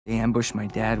They ambushed my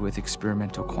dad with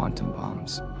experimental quantum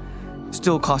bombs.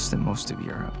 Still cost them most of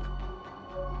Europe.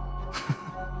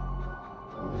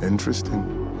 Interesting.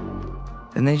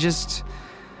 Then they just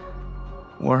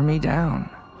wore me down.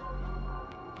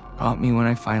 Got me when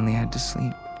I finally had to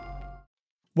sleep.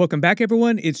 Welcome back,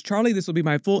 everyone. It's Charlie. This will be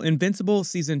my full Invincible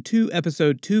Season 2,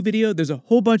 Episode 2 video. There's a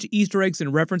whole bunch of Easter eggs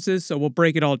and references, so we'll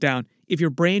break it all down. If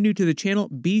you're brand new to the channel,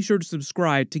 be sure to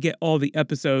subscribe to get all the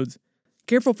episodes.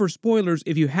 Careful for spoilers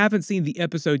if you haven't seen the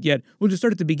episode yet. We'll just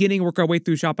start at the beginning, work our way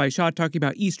through shot by shot, talking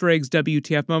about Easter eggs,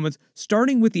 WTF moments,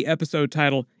 starting with the episode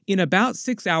title, In About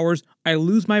 6 Hours, I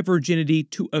Lose My Virginity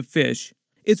to a Fish.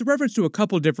 It's a reference to a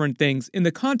couple different things. In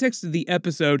the context of the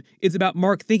episode, it's about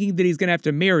Mark thinking that he's going to have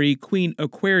to marry Queen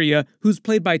Aquaria, who's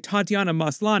played by Tatiana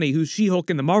Maslany, who's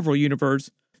She-Hulk in the Marvel Universe.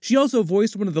 She also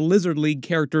voiced one of the Lizard League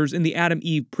characters in the Adam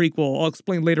Eve prequel. I'll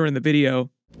explain later in the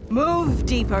video. Move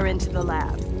deeper into the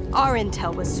lab. Our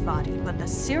intel was spotty, but the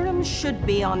serum should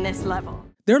be on this level.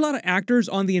 There are a lot of actors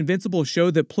on the Invincible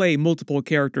show that play multiple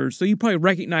characters, so you probably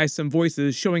recognize some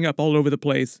voices showing up all over the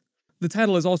place. The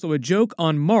title is also a joke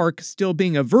on Mark still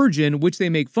being a virgin, which they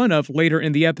make fun of later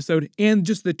in the episode, and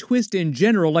just the twist in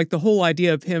general, like the whole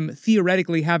idea of him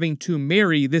theoretically having to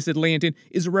marry this Atlantean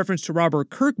is a reference to Robert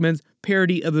Kirkman's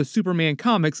parody of the Superman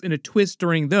comics and a twist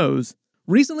during those.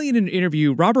 Recently in an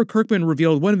interview, Robert Kirkman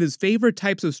revealed one of his favorite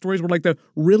types of stories were like the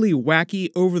really wacky,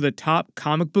 over-the-top,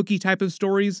 comic booky type of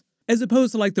stories, as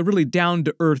opposed to like the really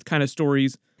down-to-earth kind of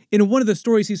stories. In one of the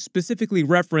stories he specifically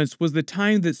referenced was the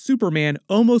time that Superman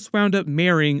almost wound up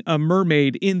marrying a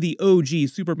mermaid in the OG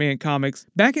Superman comics.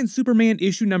 Back in Superman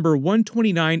issue number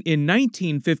 129 in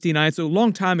 1959, so a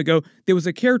long time ago, there was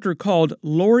a character called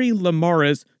Lori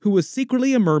Lamaris who was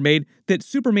secretly a mermaid that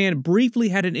Superman briefly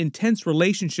had an intense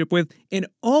relationship with and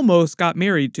almost got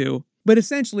married to. But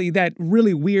essentially, that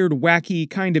really weird, wacky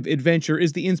kind of adventure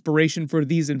is the inspiration for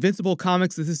these Invincible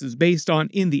comics that this is based on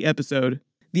in the episode.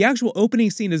 The actual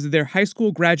opening scene is their high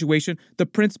school graduation. The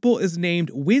principal is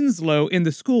named Winslow, and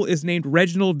the school is named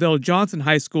Reginald Vell Johnson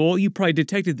High School. You probably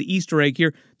detected the Easter egg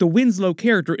here. The Winslow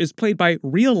character is played by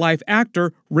real-life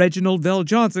actor Reginald Vell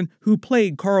Johnson, who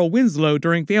played Carl Winslow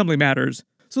during Family Matters.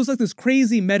 So it's like this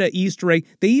crazy meta Easter egg.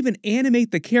 They even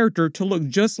animate the character to look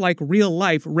just like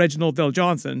real-life Reginald Vell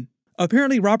Johnson.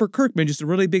 Apparently, Robert Kirkman, just a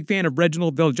really big fan of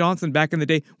Reginald Vell Johnson back in the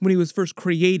day when he was first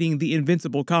creating the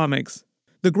Invincible comics.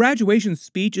 The graduation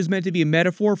speech is meant to be a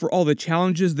metaphor for all the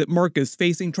challenges that Mark is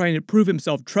facing, trying to prove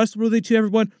himself trustworthy to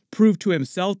everyone, prove to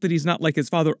himself that he's not like his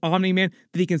father Omni-Man,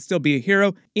 that he can still be a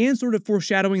hero, and sort of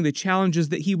foreshadowing the challenges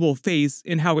that he will face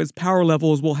and how his power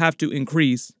levels will have to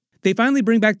increase. They finally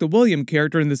bring back the William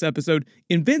character in this episode.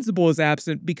 Invincible is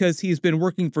absent because he's been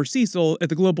working for Cecil at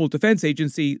the Global Defense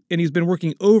Agency, and he's been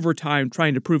working overtime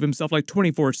trying to prove himself like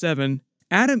 24/7.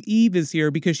 Adam Eve is here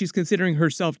because she's considering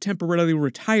herself temporarily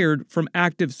retired from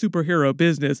active superhero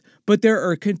business, but there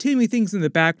are continuing things in the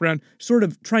background sort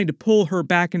of trying to pull her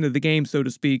back into the game, so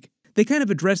to speak. They kind of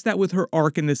address that with her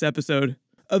arc in this episode.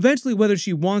 Eventually, whether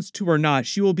she wants to or not,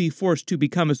 she will be forced to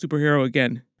become a superhero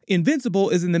again.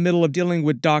 Invincible is in the middle of dealing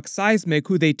with Doc Seismic,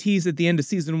 who they tease at the end of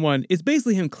Season 1. It's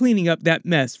basically him cleaning up that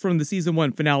mess from the Season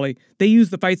 1 finale. They use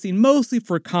the fight scene mostly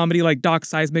for comedy, like Doc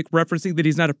Seismic referencing that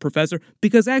he's not a professor,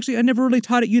 because actually I never really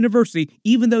taught at university,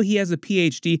 even though he has a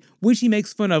PhD, which he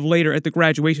makes fun of later at the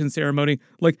graduation ceremony,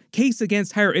 like case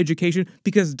against higher education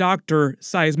because Dr.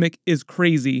 Seismic is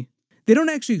crazy. They don't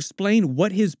actually explain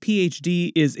what his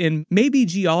PhD is in, maybe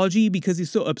geology because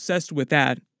he's so obsessed with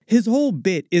that. His whole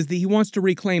bit is that he wants to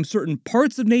reclaim certain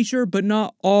parts of nature, but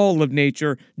not all of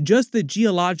nature, just the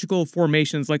geological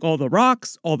formations like all the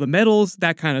rocks, all the metals,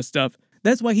 that kind of stuff.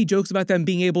 That's why he jokes about them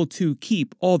being able to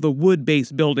keep all the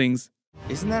wood-based buildings.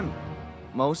 Isn't that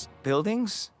most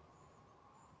buildings?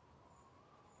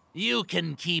 You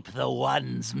can keep the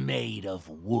ones made of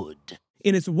wood.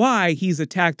 And it's why he's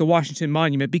attacked the Washington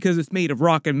Monument, because it's made of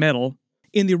rock and metal.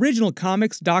 In the original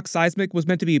comics, Doc Seismic was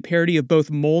meant to be a parody of both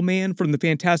Mole Man from the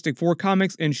Fantastic Four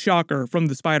comics and Shocker from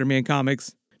the Spider-Man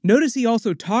comics. Notice he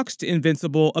also talks to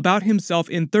Invincible about himself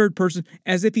in third person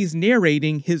as if he's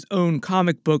narrating his own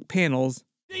comic book panels.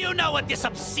 Do you know what this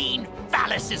obscene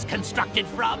phallus is constructed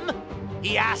from?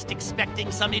 He asked,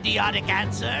 expecting some idiotic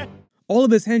answer. All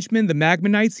of his henchmen, the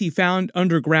Magmanites, he found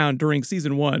underground during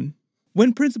Season 1.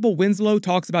 When Principal Winslow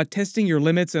talks about testing your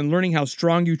limits and learning how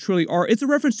strong you truly are, it's a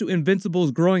reference to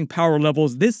Invincible's growing power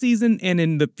levels this season and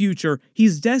in the future.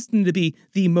 He's destined to be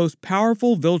the most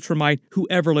powerful Viltrumite who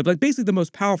ever lived, like basically the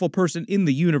most powerful person in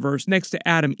the universe next to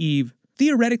Adam Eve.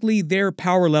 Theoretically, their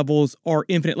power levels are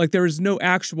infinite, like there is no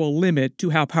actual limit to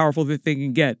how powerful the thing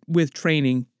can get with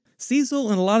training. Cecil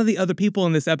and a lot of the other people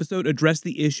in this episode address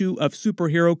the issue of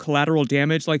superhero collateral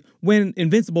damage, like when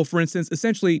Invincible, for instance,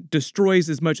 essentially destroys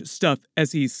as much stuff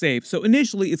as he's saved. So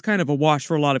initially, it's kind of a wash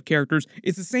for a lot of characters.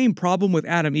 It's the same problem with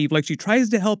Adam Eve, like she tries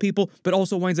to help people, but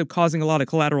also winds up causing a lot of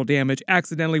collateral damage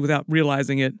accidentally without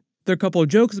realizing it. There are a couple of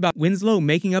jokes about Winslow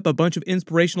making up a bunch of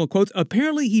inspirational quotes.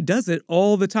 Apparently, he does it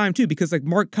all the time, too, because like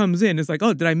Mark comes in and is like,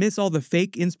 oh, did I miss all the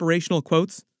fake inspirational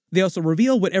quotes? They also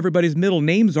reveal what everybody's middle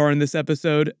names are in this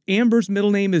episode. Amber's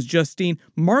middle name is Justine.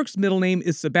 Mark's middle name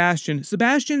is Sebastian.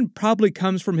 Sebastian probably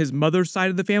comes from his mother's side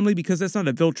of the family because that's not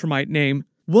a Viltrumite name.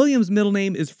 William's middle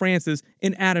name is Francis,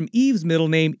 and Adam Eve's middle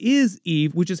name is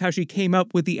Eve, which is how she came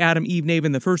up with the Adam Eve name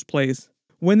in the first place.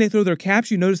 When they throw their caps,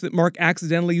 you notice that Mark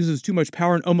accidentally uses too much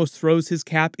power and almost throws his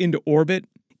cap into orbit.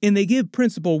 And they give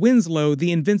Principal Winslow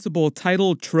the Invincible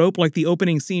title trope, like the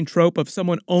opening scene trope of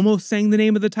someone almost saying the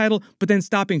name of the title, but then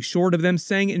stopping short of them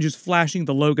saying it and just flashing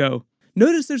the logo.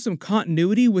 Notice there's some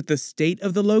continuity with the state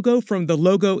of the logo from the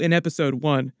logo in episode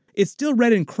 1. It's still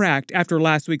red and cracked after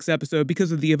last week's episode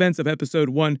because of the events of episode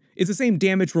 1. It's the same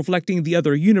damage reflecting the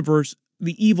other universe,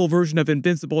 the evil version of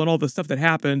Invincible and all the stuff that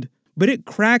happened. But it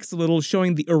cracks a little,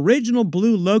 showing the original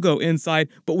blue logo inside,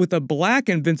 but with a black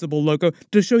Invincible logo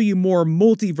to show you more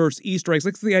multiverse Easter eggs.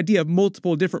 Like the idea of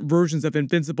multiple different versions of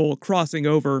Invincible crossing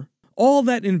over. All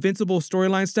that Invincible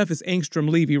storyline stuff is Angstrom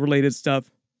Levy related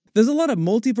stuff. There's a lot of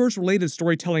multiverse-related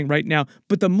storytelling right now,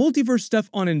 but the multiverse stuff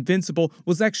on Invincible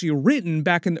was actually written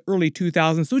back in the early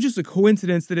 2000s, so it's just a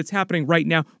coincidence that it's happening right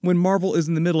now when Marvel is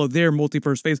in the middle of their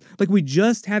multiverse phase. Like, we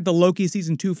just had the Loki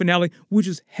Season 2 finale, which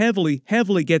is heavily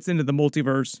gets into the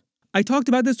multiverse. I talked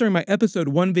about this during my episode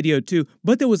 1 video too,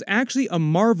 but there was actually a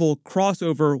Marvel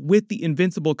crossover with the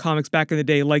Invincible comics back in the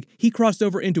day. Like, he crossed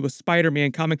over into a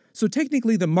Spider-Man comic, so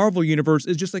technically the Marvel universe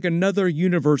is just like another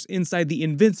universe inside the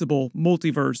Invincible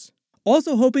multiverse.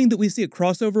 Also hoping that we see a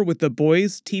crossover with The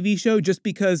Boys TV show just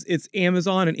because it's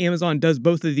Amazon and Amazon does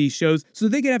both of these shows, so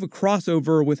they could have a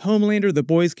crossover with Homelander, The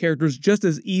Boys characters just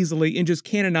as easily and just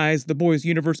canonize The Boys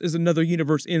universe as another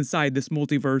universe inside this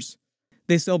multiverse.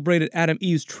 They celebrated Adam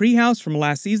Eve's treehouse from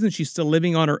last season. She's still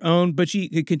living on her own, but she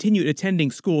could continue attending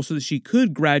school so that she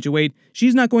could graduate.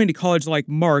 She's not going to college like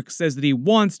Mark says that he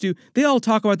wants to. They all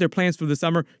talk about their plans for the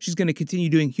summer. She's going to continue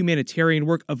doing humanitarian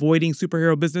work, avoiding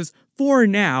superhero business for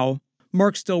now.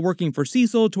 Mark's still working for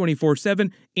Cecil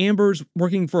 24/7. Amber's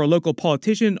working for a local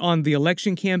politician on the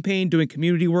election campaign, doing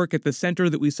community work at the center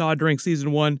that we saw during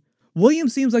season 1. William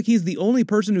seems like he's the only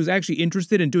person who's actually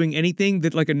interested in doing anything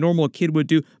that like a normal kid would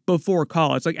do before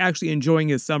college, like actually enjoying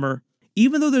his summer.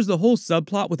 Even though there's the whole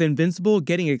subplot with Invincible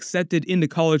getting accepted into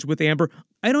college with Amber,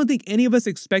 I don't think any of us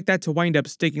expect that to wind up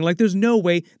sticking. Like, there's no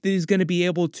way that he's going to be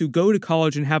able to go to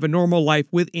college and have a normal life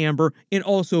with Amber and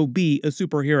also be a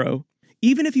superhero.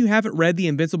 Even if you haven't read the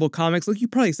Invincible comics, like you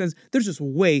probably sense, there's just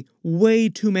way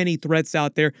too many threats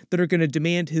out there that are going to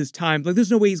demand his time. Like, there's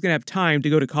no way he's going to have time to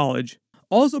go to college.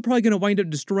 Also probably going to wind up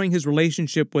destroying his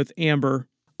relationship with Amber.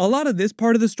 A lot of this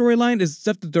part of the storyline is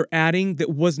stuff that they're adding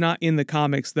that was not in the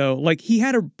comics, though. Like, he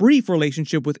had a brief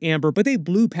relationship with Amber, but they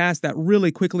blew past that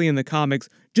really quickly in the comics,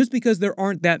 just because there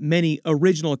aren't that many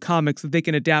original comics that they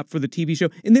can adapt for the TV show,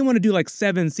 and they want to do like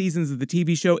 7 seasons of the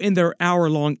TV show, and they're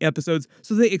hour-long episodes,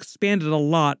 so they expanded a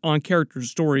lot on character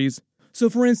stories. So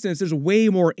for instance, there's way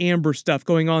more Amber stuff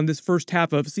going on this first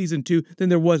half of season 2 than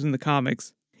there was in the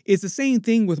comics. It's the same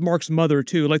thing with Mark's mother,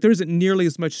 too. Like, there isn't nearly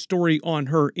as much story on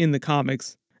her in the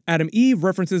comics. Adam Eve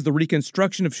references the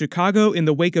reconstruction of Chicago in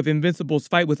the wake of Invincible's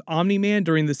fight with Omni-Man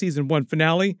during the season 1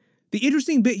 finale. The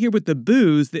interesting bit here with the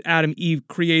booze that Adam Eve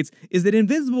creates is that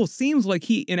Invincible seems like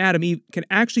he and Adam Eve can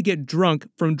actually get drunk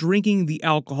from drinking the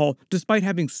alcohol, despite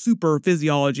having super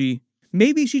physiology.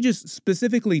 Maybe she just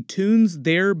specifically tunes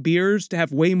their beers to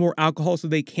have way more alcohol so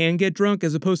they can get drunk,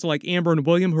 as opposed to like Amber and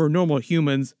William, who are normal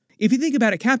humans. If you think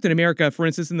about it, Captain America, for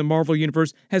instance, in the Marvel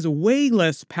Universe, has way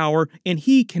less power, and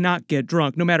he cannot get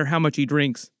drunk, no matter how much he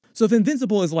drinks. So if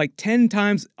Invincible is like 10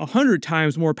 times, 100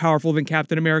 times more powerful than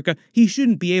Captain America, he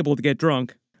shouldn't be able to get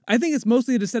drunk. I think it's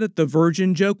mostly to set up the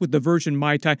virgin joke with the virgin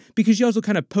Mai Tai, because she also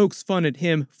kind of pokes fun at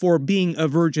him for being a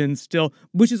virgin still,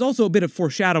 which is also a bit of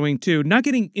foreshadowing too. Not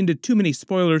getting into too many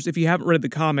spoilers if you haven't read the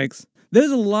comics.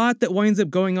 There's a lot that winds up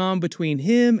going on between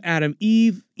him, Adam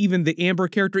Eve, even the Amber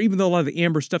character, even though a lot of the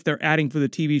Amber stuff they're adding for the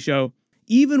TV show.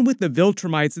 Even with the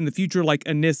Viltrumites in the future like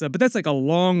Anissa, but that's like a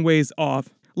long ways off.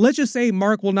 Let's just say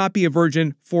Mark will not be a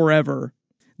virgin forever.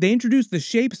 They introduced the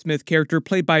Shapesmith character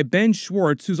played by Ben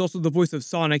Schwartz, who's also the voice of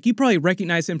Sonic. You probably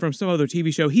recognize him from some other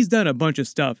TV show. He's done a bunch of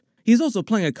stuff. He's also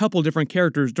playing a couple different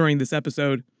characters during this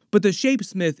episode. But the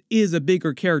Shapesmith is a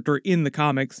bigger character in the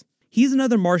comics. He's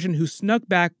another Martian who snuck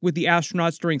back with the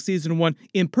astronauts during Season 1,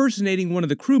 impersonating one of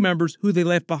the crew members who they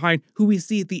left behind, who we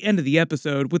see at the end of the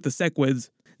episode with the Sequids.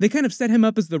 They kind of set him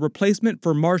up as the replacement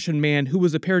for Martian Man, who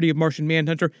was a parody of Martian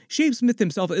Manhunter. Shapesmith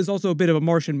himself is also a bit of a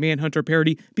Martian Manhunter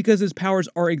parody because his powers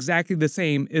are exactly the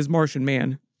same as Martian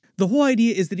Man. The whole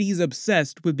idea is that he's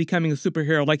obsessed with becoming a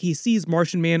superhero. Like, he sees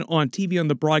Martian Man on TV on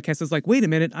the broadcast. It's like, wait a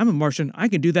minute, I'm a Martian. I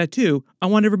can do that too. I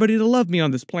want everybody to love me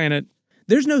on this planet.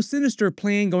 There's no sinister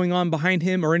plan going on behind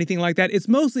him or anything like that. It's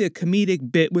mostly a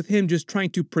comedic bit with him just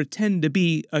trying to pretend to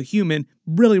be a human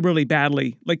really, really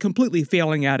badly, like completely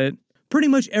failing at it. Pretty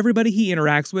much everybody he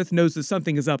interacts with knows that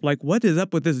something is up, like, what is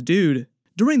up with this dude?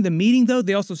 During the meeting, though,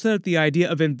 they also set up the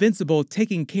idea of Invincible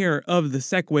taking care of the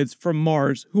Sequids from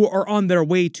Mars, who are on their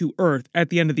way to Earth at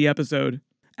the end of the episode.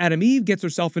 Adam Eve gets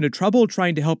herself into trouble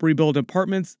trying to help rebuild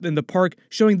apartments in the park,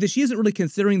 showing that she isn't really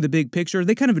considering the big picture.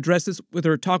 They kind of address this with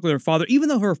her talk with her father, even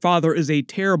though her father is a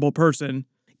terrible person.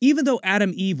 Even though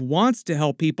Adam Eve wants to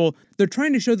help people, they're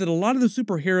trying to show that a lot of the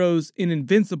superheroes in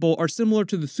Invincible are similar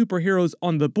to the superheroes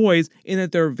on The Boys in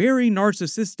that they're very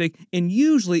narcissistic and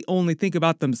usually only think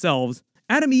about themselves.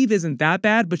 Adam Eve isn't that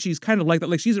bad, but she's kind of like that.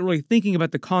 Like, she isn't really thinking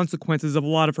about the consequences of a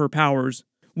lot of her powers.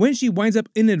 When she winds up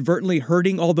inadvertently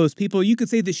hurting all those people, you could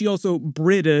say that she also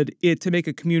Brita'd it to make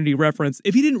a Community reference.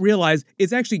 If you didn't realize,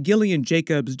 it's actually Gillian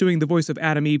Jacobs doing the voice of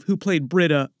Adam Eve, who played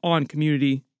Brita on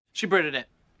Community. She Brita'd it.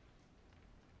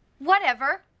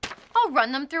 Whatever. I'll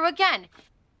run them through again.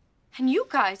 And you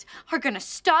guys are gonna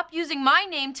stop using my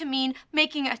name to mean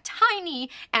making a tiny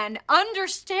and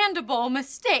understandable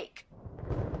mistake.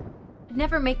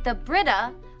 Never make the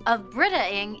Brita of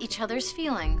Brita-ing each other's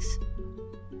feelings.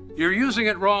 You're using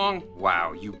it wrong.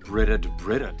 Wow, you Brita'd.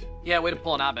 Yeah, way to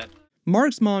pull an Abbott.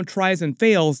 Mark's mom tries and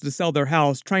fails to sell their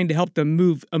house, trying to help them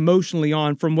move emotionally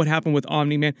on from what happened with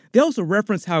Omni-Man. They also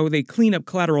reference how they clean up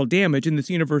collateral damage in this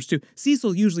universe too.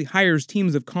 Cecil usually hires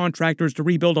teams of contractors to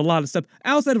rebuild a lot of stuff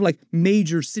outside of like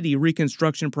major city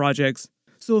reconstruction projects.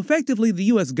 So effectively, the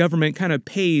US government kind of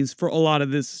pays for a lot of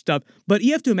this stuff. But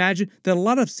you have to imagine that a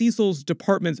lot of Cecil's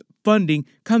department's funding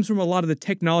comes from a lot of the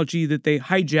technology that they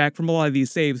hijack from a lot of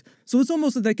these saves. So it's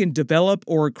almost like they can develop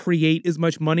or create as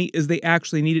much money as they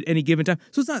actually need at any given time.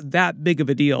 So it's not that big of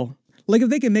a deal. Like, if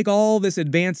they can make all this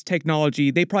advanced technology,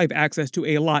 they probably have access to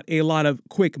a lot of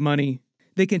quick money.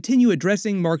 They continue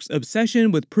addressing Mark's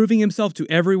obsession with proving himself to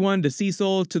everyone, to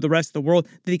Cecil, to the rest of the world,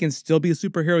 that he can still be a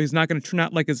superhero. He's not going to turn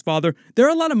out like his father. There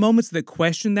are a lot of moments that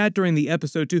question that during the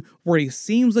episode too, where he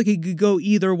seems like he could go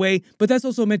either way, but that's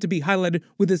also meant to be highlighted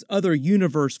with this other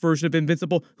universe version of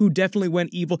Invincible, who definitely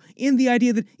went evil, in the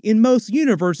idea that in most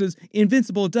universes,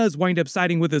 Invincible does wind up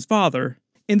siding with his father.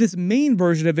 And this main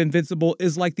version of Invincible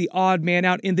is like the odd man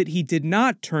out in that he did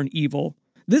not turn evil.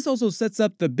 This also sets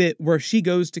up the bit where she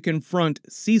goes to confront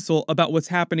Cecil about what's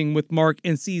happening with Mark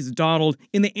and sees Donald,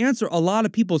 and they answer a lot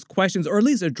of people's questions, or at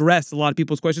least address a lot of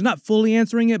people's questions, not fully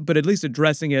answering it, but at least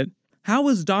addressing it. How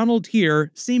was Donald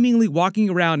here, seemingly walking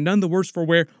around none the worse for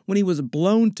wear, when he was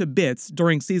blown to bits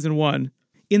during Season 1?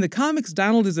 In the comics,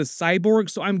 Donald is a cyborg,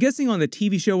 so I'm guessing on the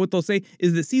TV show what they'll say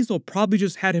is that Cecil probably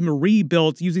just had him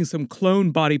rebuilt using some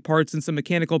clone body parts and some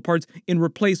mechanical parts and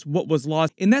replace what was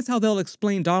lost, and that's how they'll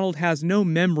explain Donald has no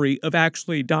memory of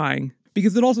actually dying.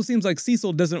 Because it also seems like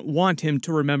Cecil doesn't want him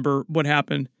to remember what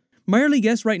happened. My early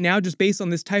guess right now, just based on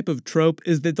this type of trope,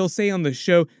 is that they'll say on the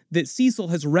show that Cecil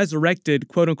has resurrected,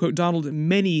 quote-unquote, Donald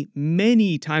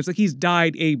many times, like he's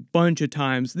died a bunch of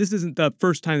times. This isn't the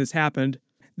first time this happened.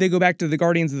 They go back to the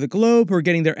Guardians of the Globe, who are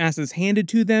getting their asses handed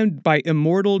to them by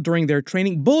Immortal during their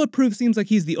training. Bulletproof seems like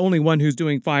he's the only one who's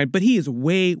doing fine, but he is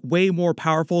way more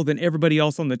powerful than everybody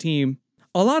else on the team.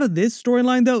 A lot of this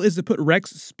storyline, though, is to put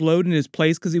Rex Splode in his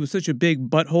place because he was such a big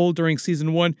butthole during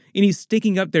Season 1, and he's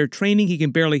sticking up their training. He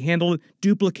can barely handle it.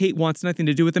 Duplicate wants nothing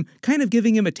to do with him, kind of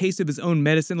giving him a taste of his own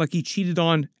medicine, like he cheated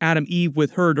on Adam Eve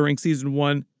with her during Season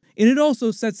 1. And it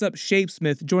also sets up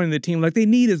Shapesmith joining the team. Like, they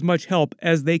need as much help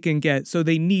as they can get, so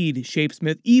they need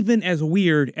Shapesmith, even as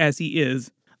weird as he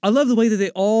is. I love the way that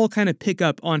they all kind of pick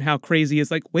up on how crazy he is.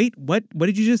 Like, wait, what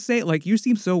did you just say? Like, you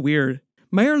seem so weird.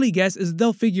 My early guess is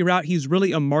they'll figure out he's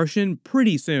really a Martian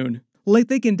pretty soon. Like,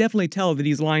 they can definitely tell that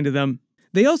he's lying to them.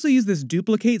 They also use this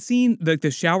duplicate scene, like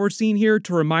the shower scene here,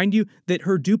 to remind you that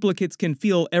her duplicates can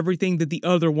feel everything that the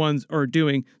other ones are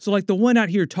doing. So like the one out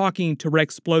here talking to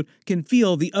Rex Splode can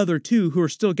feel the other two who are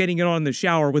still getting it on in the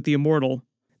shower with the Immortal.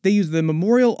 They use the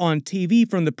memorial on TV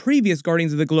from the previous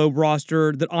Guardians of the Globe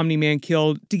roster that Omni-Man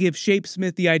killed to give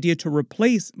Shapesmith the idea to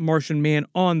replace Martian Man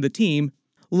on the team.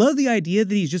 Love the idea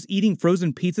that he's just eating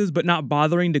frozen pizzas but not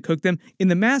bothering to cook them. And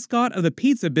the mascot of the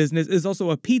pizza business is also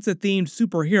a pizza-themed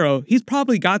superhero. He's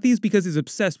probably got these because he's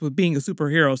obsessed with being a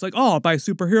superhero. It's like, oh, I'll buy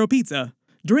superhero pizza.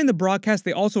 During the broadcast,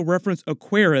 they also reference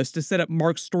Aquarius to set up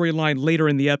Mark's storyline later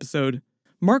in the episode.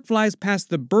 Mark flies past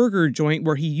the burger joint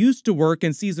where he used to work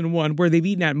in Season 1, where they've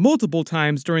eaten at multiple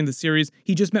times during the series.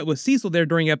 He just met with Cecil there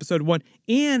during Episode 1,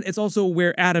 and it's also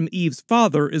where Adam Eve's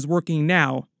father is working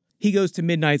now. He goes to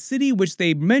Midnight City, which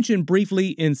they mentioned briefly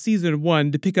in Season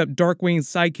 1 to pick up Darkwing's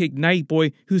sidekick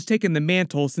Nightboy, who's taken the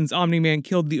mantle since Omni-Man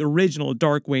killed the original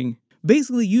Darkwing.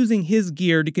 Basically using his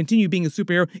gear to continue being a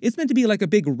superhero. It's meant to be like a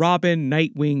big Robin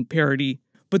Nightwing parody.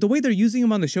 But the way they're using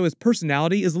him on the show, his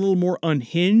personality is a little more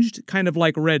unhinged, kind of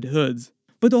like Red Hood's.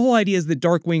 But the whole idea is that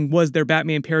Darkwing was their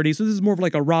Batman parody, so this is more of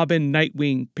like a Robin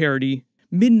Nightwing parody.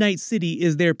 Midnight City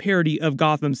is their parody of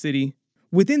Gotham City.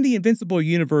 Within the Invincible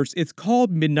universe, it's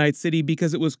called Midnight City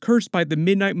because it was cursed by the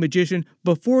Midnight Magician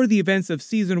before the events of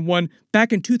Season 1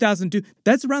 back in 2002.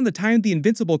 That's around the time the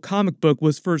Invincible comic book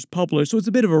was first published, so it's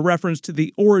a bit of a reference to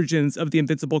the origins of the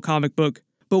Invincible comic book.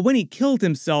 But when he killed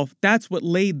himself, that's what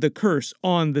laid the curse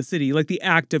on the city, like the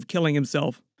act of killing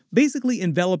himself, basically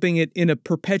enveloping it in a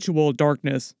perpetual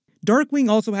darkness. Darkwing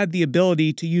also had the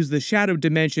ability to use the shadow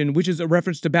dimension, which is a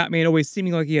reference to Batman always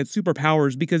seeming like he had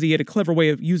superpowers because he had a clever way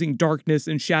of using darkness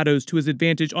and shadows to his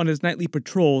advantage on his nightly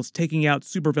patrols, taking out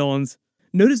supervillains.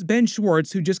 Notice Ben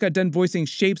Schwartz, who just got done voicing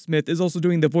Shapesmith, is also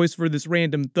doing the voice for this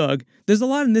random thug. There's a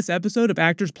lot in this episode of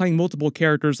actors playing multiple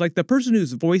characters, like the person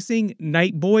who's voicing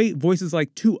Nightboy voices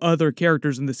like 2 other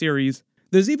characters in the series.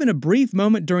 There's even a brief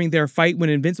moment during their fight when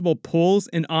Invincible pulls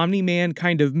an Omni-Man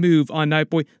kind of move on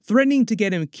Nightboy, threatening to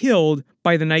get him killed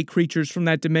by the night creatures from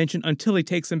that dimension until he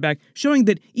takes him back, showing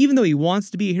that even though he wants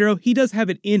to be a hero, he does have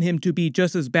it in him to be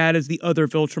just as bad as the other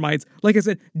Viltrumites. Like I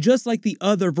said, just like the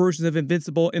other versions of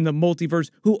Invincible in the multiverse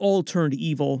who all turned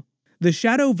evil. The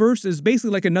Shadowverse is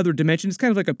basically like another dimension. It's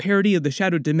kind of like a parody of the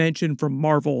Shadow Dimension from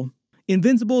Marvel.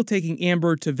 Invincible taking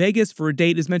Amber to Vegas for a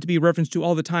date is meant to be a reference to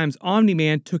all the times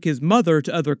Omni-Man took his mother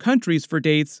to other countries for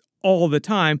dates all the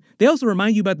time. They also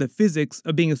remind you about the physics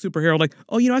of being a superhero, like,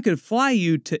 oh, you know, I could fly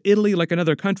you to Italy like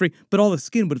another country, but all the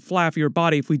skin would fly off your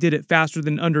body if we did it faster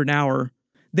than under an hour.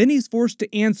 Then he's forced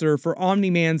to answer for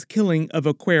Omni-Man's killing of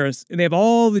Aquarius, and they have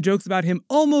all the jokes about him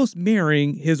almost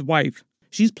marrying his wife.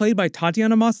 She's played by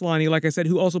Tatiana Maslany, like I said,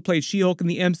 who also played She-Hulk in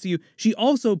the MCU. She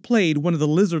also played one of the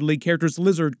Lizard League characters,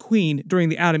 Lizard Queen, during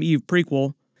the Adam Eve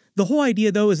prequel. The whole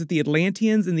idea, though, is that the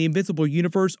Atlanteans in the Invincible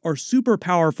universe are super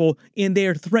powerful, and they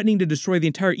are threatening to destroy the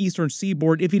entire eastern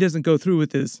seaboard if he doesn't go through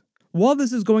with this. While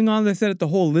this is going on, they set up the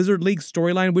whole Lizard League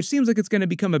storyline, which seems like it's going to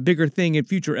become a bigger thing in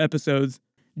future episodes.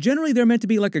 Generally, they're meant to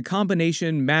be like a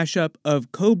combination mashup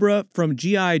of Cobra from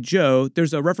G.I. Joe.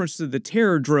 There's a reference to the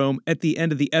Terrordrome at the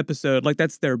end of the episode, like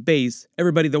that's their base.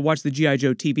 Everybody that watched the G.I.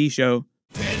 Joe TV show.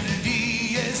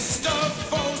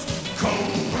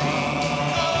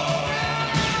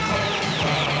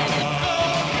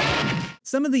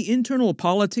 Some of the internal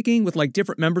politicking with like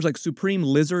different members like Supreme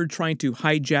Lizard trying to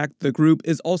hijack the group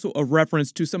is also a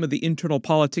reference to some of the internal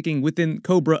politicking within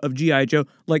Cobra of G.I. Joe,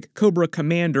 like Cobra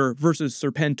Commander versus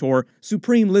Serpentor.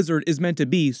 Supreme Lizard is meant to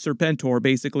be Serpentor,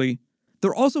 basically.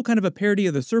 They're also kind of a parody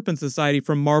of the Serpent Society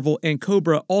from Marvel and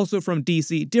Cobra also from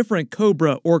DC, different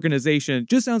Cobra organization.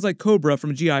 Just sounds like Cobra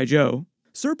from G.I. Joe.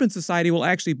 Serpent Society will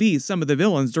actually be some of the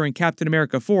villains during Captain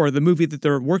America 4, the movie that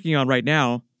they're working on right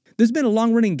now. There's been a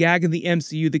long-running gag in the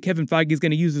MCU that Kevin Feige is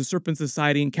going to use the Serpent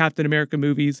Society in Captain America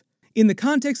movies. In the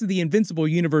context of the Invincible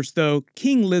universe, though,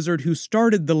 King Lizard, who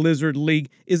started the Lizard League,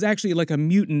 is actually like a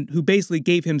mutant who basically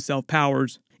gave himself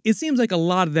powers. It seems like a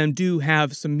lot of them do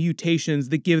have some mutations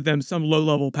that give them some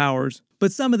low-level powers,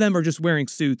 but some of them are just wearing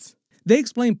suits. They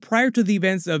explain prior to the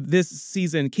events of this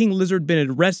season, King Lizard been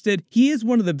arrested. He is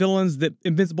one of the villains that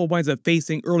Invincible winds up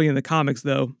facing early in the comics,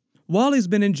 though. While he's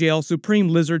been in jail, Supreme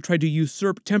Lizard tried to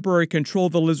usurp temporary control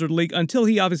of the Lizard League until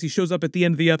he obviously shows up at the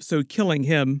end of the episode, killing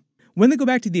him. When they go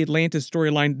back to the Atlantis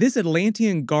storyline, this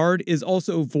Atlantean guard is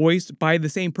also voiced by the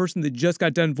same person that just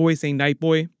got done voicing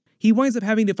Nightboy. He winds up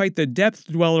having to fight the Depth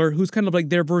Dweller, who's kind of like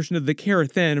their version of the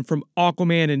Karathen from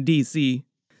Aquaman and DC.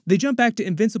 They jump back to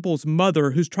Invincible's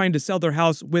mother, who's trying to sell their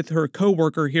house with her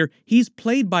co-worker here. He's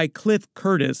played by Cliff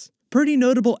Curtis. Pretty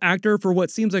notable actor for what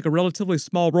seems like a relatively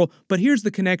small role, but here's the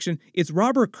connection. It's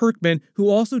Robert Kirkman, who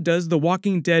also does The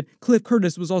Walking Dead. Cliff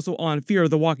Curtis was also on Fear of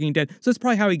the Walking Dead, so that's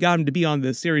probably how he got him to be on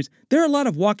this series. There are a lot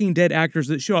of Walking Dead actors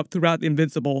that show up throughout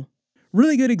Invincible.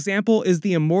 Really good example is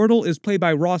the Immortal is played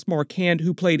by Ross Marquand,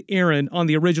 who played Aaron on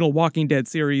the original Walking Dead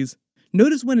series.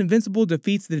 Notice when Invincible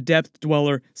defeats the Depth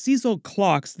Dweller, Cecil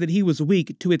clocks that he was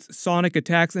weak to its sonic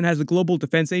attacks and has the Global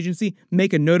Defense Agency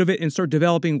make a note of it and start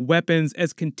developing weapons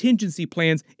as contingency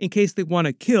plans in case they want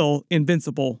to kill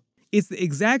Invincible. It's the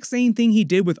exact same thing he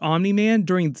did with Omni-Man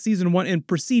during Season 1 and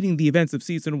preceding the events of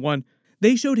Season 1.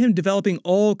 They showed him developing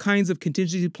all kinds of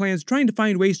contingency plans, trying to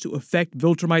find ways to affect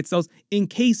Viltrumite cells in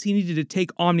case he needed to take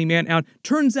Omni-Man out.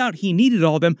 Turns out he needed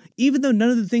all of them, even though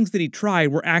none of the things that he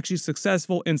tried were actually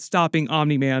successful in stopping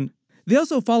Omni-Man. They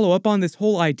also follow up on this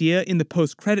whole idea in the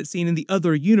post-credit scene in the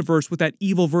other universe with that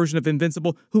evil version of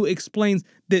Invincible who explains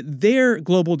that their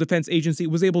global defense agency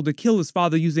was able to kill his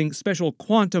father using special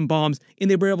quantum bombs, and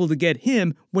they were able to get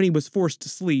him when he was forced to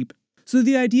sleep. So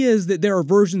the idea is that there are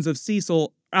versions of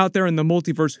Cecil out there in the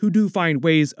multiverse who do find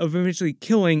ways of eventually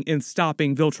killing and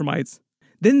stopping Viltrumites.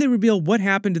 Then they reveal what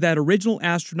happened to that original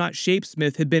astronaut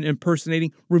Shapesmith had been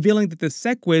impersonating, revealing that the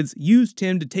Sequids used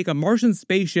him to take a Martian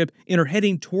spaceship and are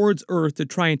heading towards Earth to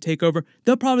try and take over.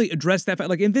 They'll probably address that fact,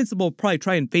 like Invincible will probably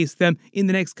try and face them in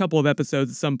the next couple of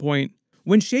episodes at some point.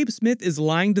 When Shapesmith is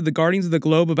lying to the Guardians of the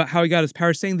Globe about how he got his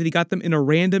powers, saying that he got them in a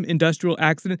random industrial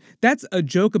accident, that's a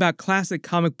joke about classic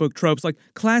comic book tropes, like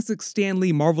classic Stan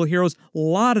Lee Marvel heroes. A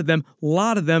lot of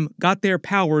them got their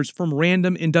powers from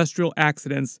random industrial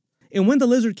accidents. And when the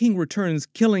Lizard King returns,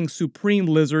 killing Supreme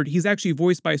Lizard, he's actually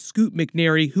voiced by Scoot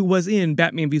McNairy, who was in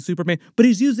Batman v Superman, but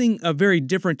he's using a very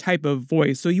different type of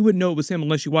voice, so you wouldn't know it was him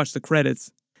unless you watched the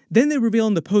credits. Then they reveal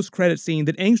in the post-credit scene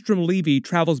that Angstrom Levy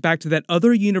travels back to that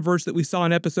other universe that we saw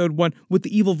in episode 1 with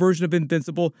the evil version of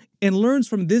Invincible and learns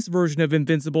from this version of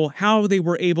Invincible how they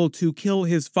were able to kill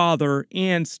his father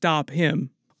and stop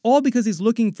him. All because he's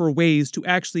looking for ways to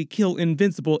actually kill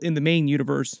Invincible in the main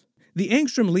universe. The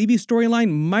Angstrom-Levy storyline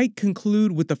might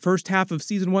conclude with the first half of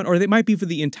Season 1, or they might be for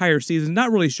the entire season. Not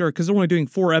really sure, because they're only doing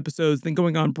 4 episodes, then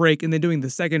going on break, and then doing the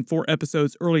second 4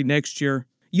 episodes early next year.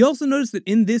 You also notice that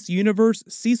in this universe,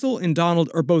 Cecil and Donald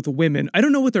are both women. I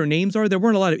don't know what their names are. There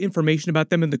weren't a lot of information about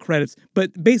them in the credits,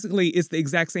 but basically it's the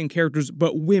exact same characters,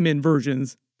 but women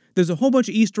versions. There's a whole bunch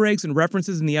of Easter eggs and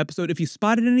references in the episode. If you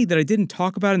spotted any that I didn't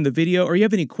talk about in the video, or you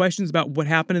have any questions about what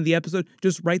happened in the episode,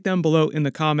 just write them below in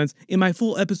the comments. In my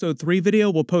full episode 3 video,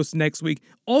 we'll post next week.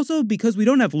 Also, because we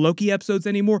don't have Loki episodes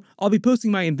anymore, I'll be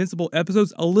posting my Invincible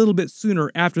episodes a little bit sooner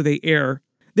after they air.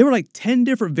 There were like 10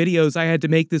 different videos I had to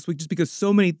make this week just because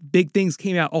so many big things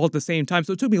came out all at the same time,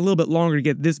 so it took me a little bit longer to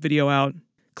get this video out.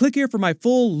 Click here for my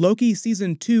full Loki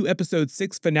Season 2 Episode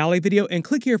 6 finale video, and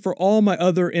click here for all my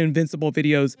other Invincible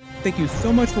videos. Thank you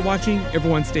so much for watching,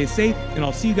 everyone stay safe, and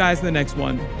I'll see you guys in the next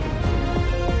one.